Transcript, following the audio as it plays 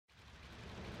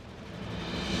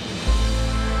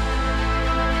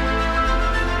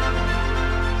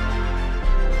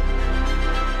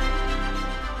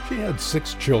had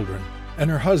 6 children, and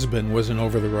her husband was an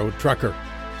over-the-road trucker,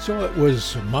 so it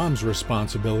was Mom's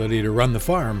responsibility to run the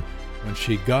farm when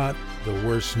she got the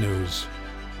worst news.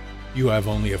 You have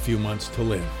only a few months to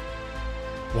live.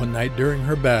 One night during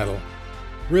her battle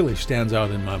really stands out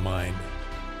in my mind.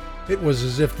 It was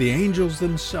as if the angels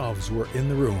themselves were in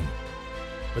the room,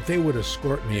 but they would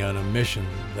escort me on a mission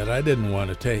that I didn't want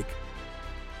to take.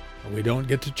 We don't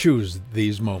get to choose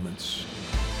these moments.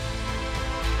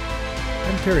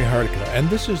 I'm Terry Hardika, and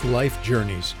this is Life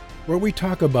Journeys, where we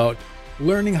talk about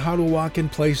learning how to walk in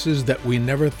places that we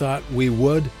never thought we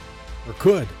would or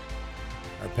could.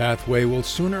 Our pathway will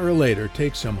sooner or later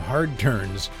take some hard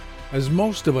turns, as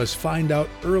most of us find out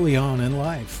early on in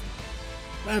life.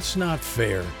 That's not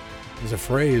fair is a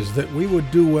phrase that we would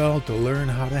do well to learn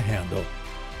how to handle.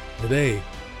 Today,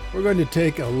 we're going to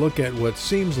take a look at what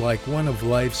seems like one of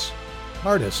life's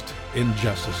hardest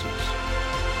injustices.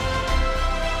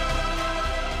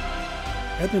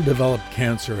 Edna developed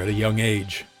cancer at a young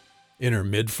age, in her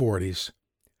mid-40s.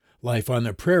 Life on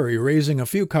the prairie raising a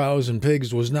few cows and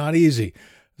pigs was not easy,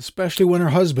 especially when her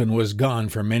husband was gone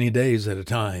for many days at a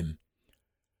time.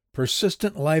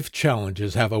 Persistent life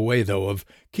challenges have a way, though, of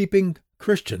keeping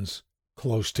Christians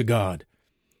close to God.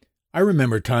 I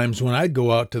remember times when I'd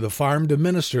go out to the farm to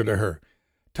minister to her,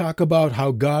 talk about how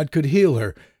God could heal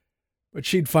her, but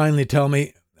she'd finally tell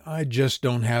me, I just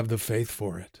don't have the faith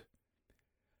for it.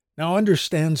 Now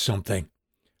understand something.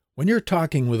 When you're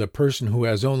talking with a person who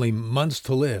has only months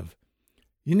to live,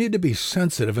 you need to be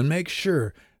sensitive and make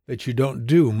sure that you don't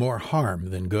do more harm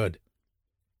than good.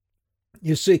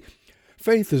 You see,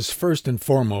 faith is first and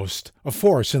foremost a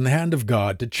force in the hand of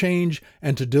God to change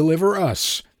and to deliver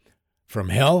us from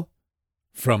hell,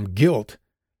 from guilt,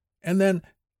 and then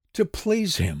to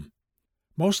please Him.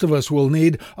 Most of us will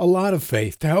need a lot of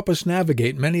faith to help us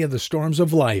navigate many of the storms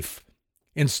of life,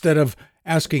 instead of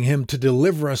asking Him to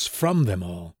deliver us from them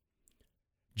all.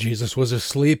 Jesus was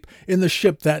asleep in the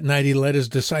ship that night He led His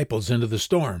disciples into the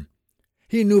storm.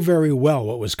 He knew very well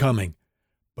what was coming,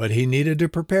 but He needed to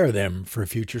prepare them for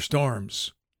future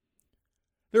storms.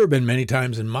 There have been many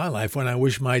times in my life when I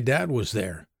wish my dad was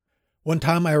there. One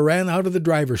time I ran out of the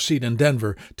driver's seat in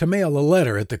Denver to mail a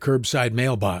letter at the curbside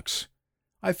mailbox.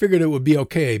 I figured it would be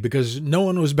okay because no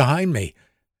one was behind me,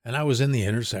 and I was in the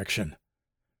intersection.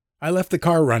 I left the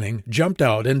car running, jumped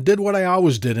out, and did what I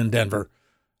always did in Denver: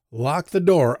 locked the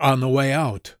door on the way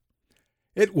out.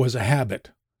 It was a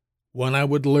habit, one I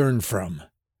would learn from.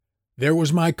 There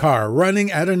was my car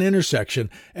running at an intersection,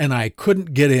 and I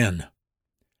couldn't get in.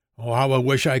 Oh, how I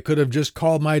wish I could have just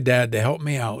called my dad to help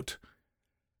me out.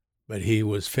 But he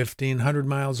was 1,500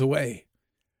 miles away.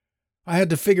 I had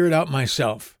to figure it out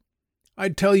myself.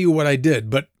 I'd tell you what I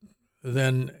did, but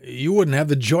then you wouldn't have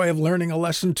the joy of learning a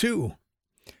lesson too.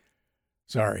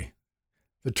 Sorry.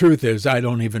 The truth is, I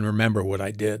don't even remember what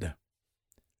I did.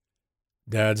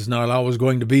 Dad's not always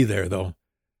going to be there, though.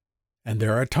 And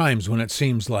there are times when it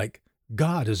seems like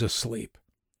God is asleep.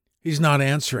 He's not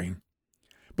answering.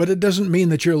 But it doesn't mean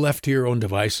that you're left to your own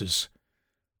devices.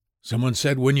 Someone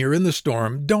said when you're in the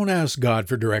storm, don't ask God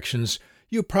for directions.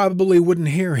 You probably wouldn't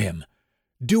hear Him.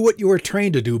 Do what you were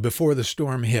trained to do before the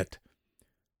storm hit.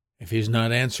 If He's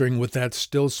not answering with that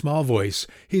still small voice,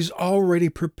 He's already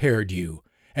prepared you,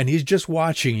 and He's just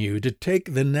watching you to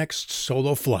take the next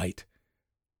solo flight.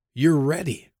 You're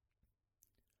ready.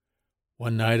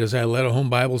 One night as I led a home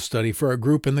Bible study for a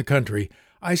group in the country,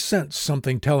 I sensed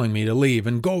something telling me to leave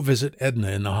and go visit Edna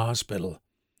in the hospital.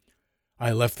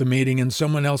 I left the meeting in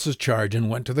someone else's charge and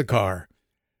went to the car.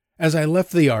 As I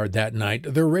left the yard that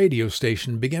night, the radio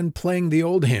station began playing the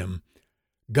old hymn,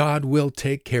 God Will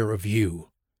Take Care of You.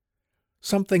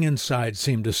 Something inside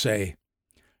seemed to say,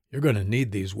 you're going to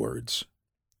need these words.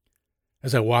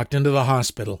 As I walked into the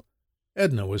hospital,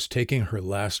 Edna was taking her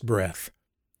last breath.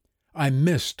 I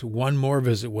missed one more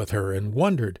visit with her and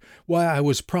wondered why I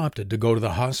was prompted to go to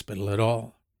the hospital at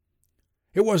all.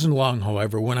 It wasn't long,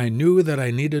 however, when I knew that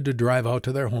I needed to drive out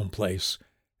to their home place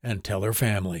and tell her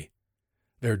family.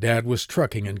 Their dad was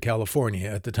trucking in California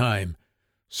at the time,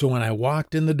 so when I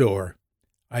walked in the door,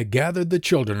 I gathered the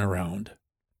children around.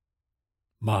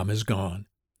 Mom is gone.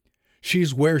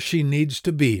 She's where she needs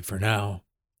to be for now.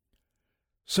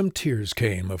 Some tears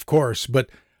came, of course, but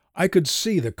I could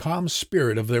see the calm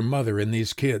spirit of their mother in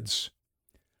these kids.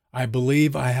 I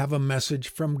believe I have a message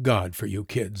from God for you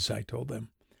kids, I told them.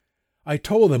 I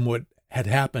told them what had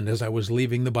happened as I was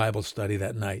leaving the Bible study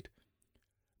that night.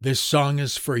 This song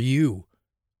is for you,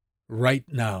 right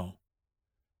now.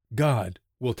 God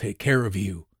will take care of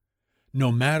you.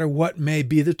 No matter what may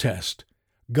be the test,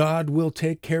 God will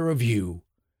take care of you.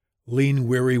 Lean,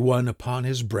 weary one, upon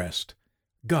His breast.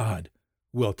 God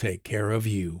will take care of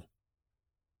you.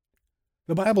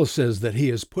 The Bible says that He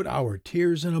has put our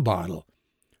tears in a bottle.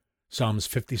 Psalms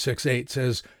 56:8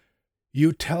 says,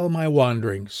 "You tell my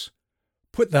wanderings,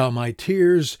 put thou my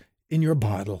tears in your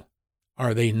bottle.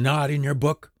 Are they not in your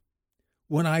book?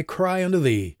 When I cry unto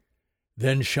thee,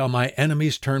 then shall my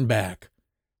enemies turn back.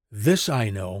 This I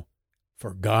know,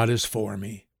 for God is for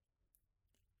me."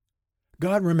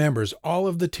 God remembers all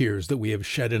of the tears that we have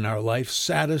shed in our life's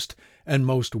saddest and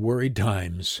most worried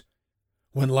times.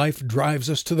 When life drives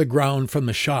us to the ground from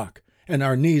the shock and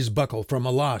our knees buckle from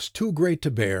a loss too great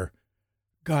to bear,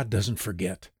 God doesn't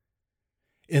forget.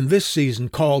 In this season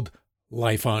called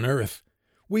Life on Earth,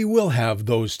 we will have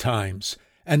those times,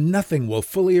 and nothing will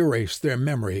fully erase their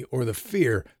memory or the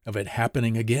fear of it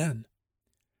happening again.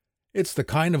 It's the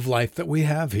kind of life that we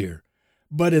have here.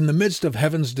 But in the midst of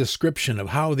heaven's description of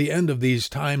how the end of these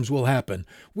times will happen,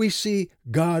 we see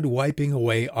God wiping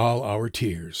away all our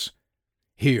tears.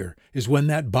 Here is when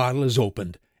that bottle is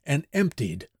opened and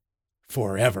emptied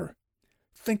forever.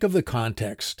 Think of the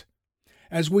context.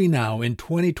 As we now in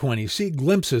 2020 see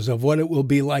glimpses of what it will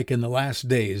be like in the last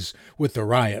days with the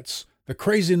riots, the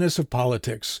craziness of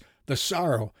politics, the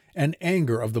sorrow and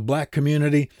anger of the black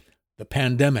community, the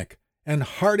pandemic, and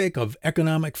heartache of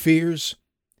economic fears,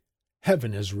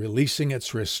 heaven is releasing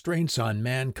its restraints on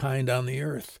mankind on the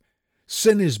earth.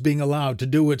 Sin is being allowed to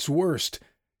do its worst.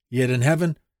 Yet in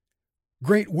heaven,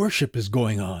 great worship is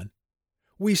going on.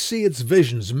 We see its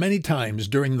visions many times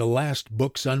during the last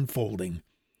book's unfolding.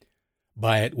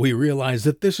 By it, we realize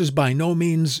that this is by no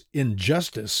means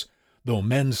injustice, though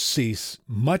men see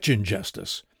much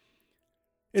injustice.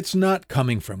 It's not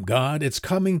coming from God, it's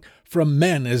coming from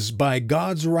men, as by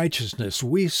God's righteousness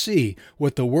we see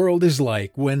what the world is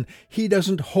like when He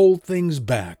doesn't hold things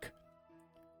back.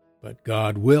 But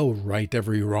God will right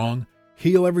every wrong,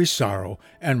 heal every sorrow,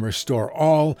 and restore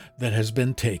all that has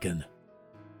been taken.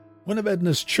 One of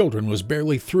Edna's children was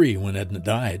barely 3 when Edna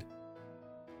died.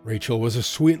 Rachel was a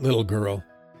sweet little girl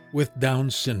with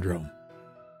Down syndrome.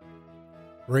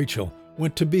 Rachel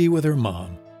went to be with her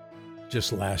mom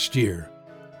just last year,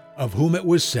 of whom it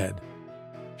was said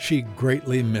she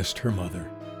greatly missed her mother.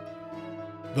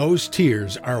 Those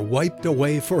tears are wiped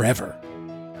away forever.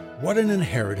 What an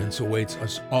inheritance awaits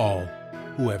us all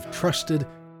who have trusted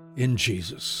in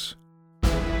Jesus.